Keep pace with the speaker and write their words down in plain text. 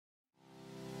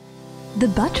The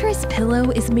Buttress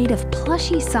Pillow is made of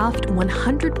plushy soft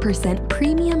 100%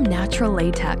 premium natural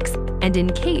latex and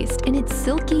encased in its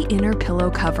silky inner pillow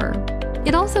cover.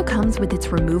 It also comes with its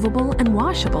removable and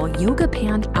washable yoga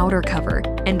pant outer cover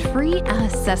and free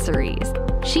accessories.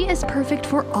 She is perfect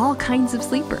for all kinds of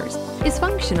sleepers, is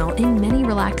functional in many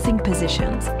relaxing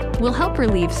positions, will help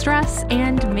relieve stress,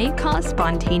 and may cause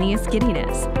spontaneous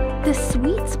giddiness. The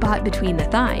sweet spot between the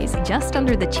thighs, just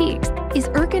under the cheeks, is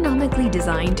ergonomically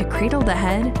designed to cradle the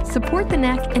head, support the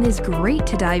neck, and is great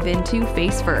to dive into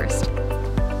face first.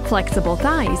 Flexible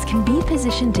thighs can be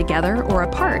positioned together or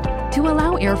apart to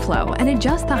allow airflow and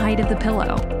adjust the height of the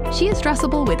pillow. She is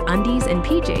dressable with undies and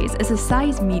PJs as a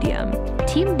size medium.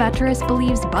 Team Buttress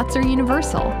believes butts are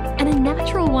universal and a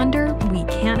natural wonder we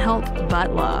can't help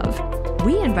but love.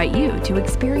 We invite you to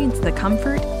experience the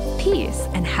comfort, peace,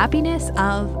 and happiness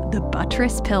of the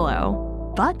Buttress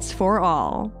Pillow. Butts for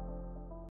all.